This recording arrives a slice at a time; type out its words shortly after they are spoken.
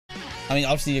I mean,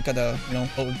 obviously you gotta, you know,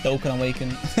 Dokkan Awaken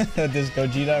this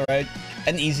Gogeta, right?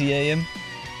 And easy A him.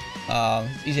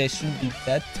 Easy A shouldn't be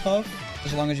that tough,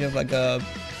 as long as you have like a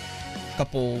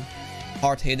couple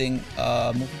hard-hitting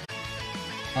moves.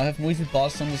 I have movie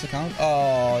boss on this account.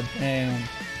 Oh damn!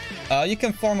 You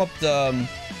can form up the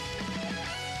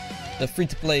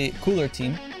free-to-play cooler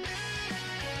team.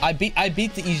 I beat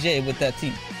the EJ with that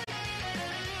team.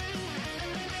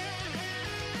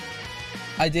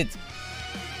 I did.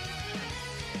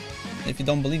 If you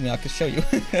don't believe me, I can show you.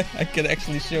 I can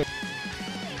actually show you.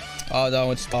 Oh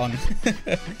no, it's gone.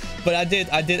 But I did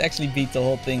actually beat the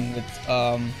whole thing with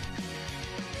well,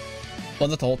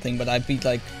 not the whole thing, but I beat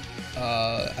like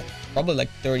probably like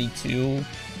 32,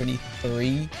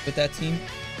 33 with that team.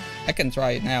 I can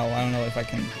try it now. I don't know if I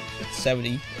can hit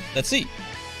 70. Let's see.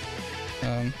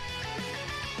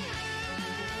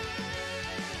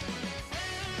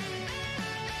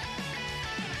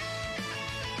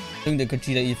 Doing the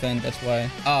Gogeta event, that's why.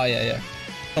 Ah, yeah.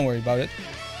 Don't worry about it.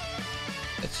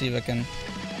 Let's see if I can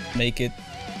make it.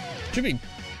 Shouldn't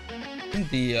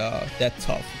be that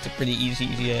tough. It's a pretty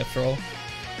easy after all.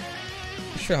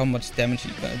 Not sure how much damage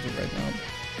he's gonna do right now.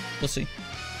 We'll see.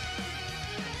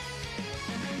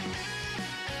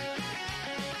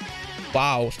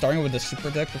 Wow, starting with the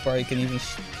super deck before I can even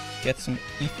get some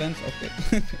defense.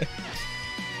 Okay.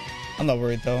 I'm not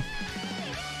worried though.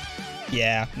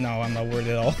 Yeah, no, I'm not worried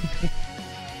at all.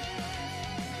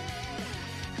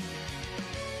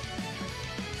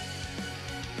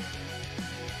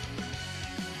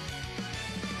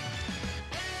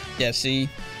 Yeah, see,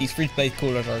 these free-to-play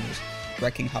coolers are just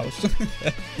wrecking house.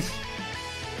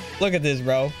 Look at this,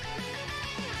 bro.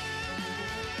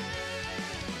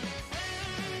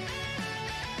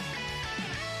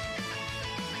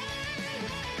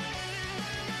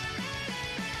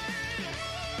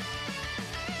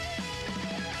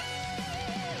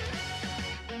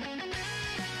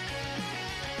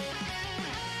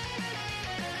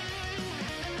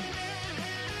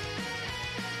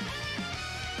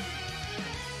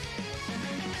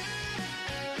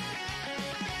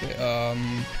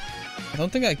 I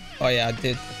don't think oh yeah, I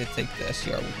did take the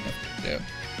SCR with me. Yeah.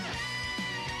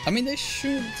 I mean, they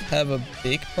shouldn't have a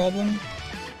big problem.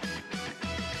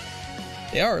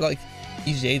 They are like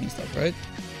easy 8 and stuff, right?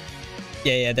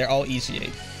 Yeah, they're all easy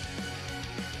 8.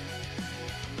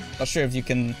 Not sure if you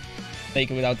can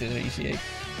make it without this easy 8.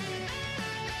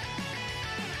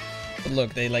 But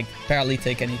look, they like barely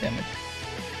take any damage.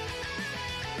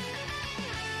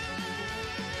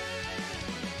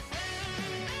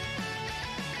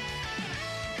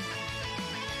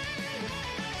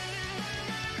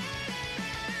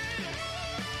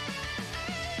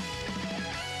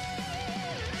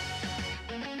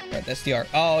 Right, SDR.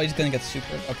 Oh, he's gonna get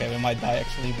super. Okay, we might die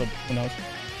actually, but who knows?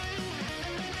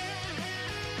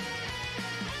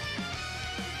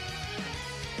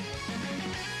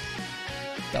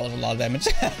 That was a lot of damage.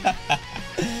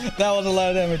 That was a lot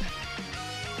of damage.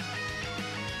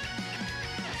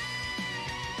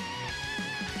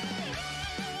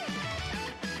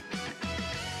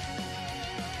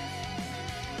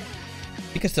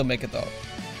 You can still make it though.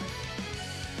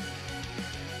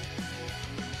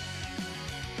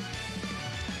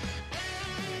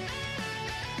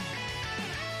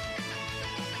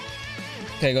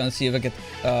 Okay, gonna see if I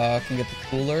can get the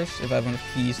coolers. If I have enough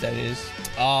keys, that is.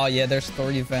 Oh yeah, there's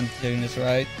story event doing this,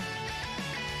 right?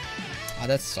 Ah,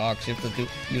 that sucks. You have to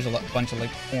use a bunch of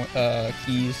like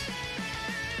keys.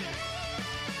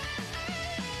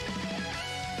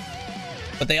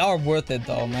 But they are worth it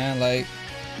though, man. Like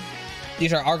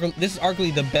this is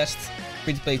arguably the best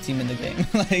free-to-play team in the game.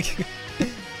 Like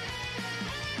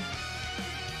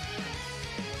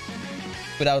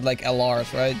without like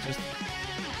LRs, right? Just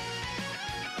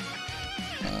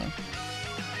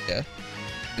yeah,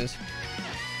 this.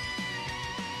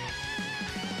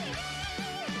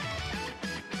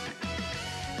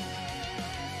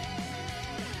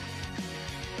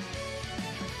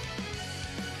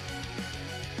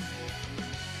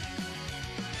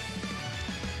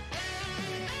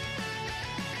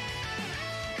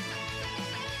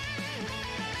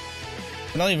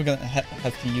 We're not even gonna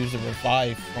have to use a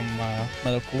revive from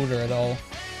Metal Cooler at all.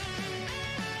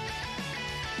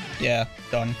 Yeah,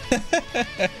 done.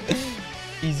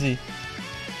 Easy.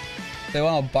 They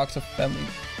want a box of family.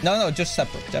 No, just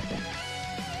separate.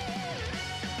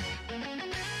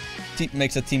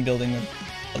 Makes the team building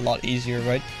a lot easier,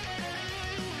 right?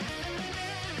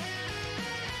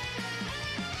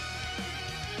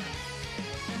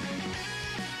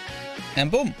 And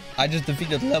boom! I just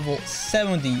defeated level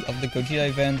 70 of the Gogeta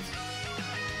event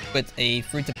with a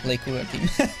free-to-play cooler team.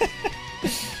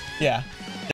 Yeah.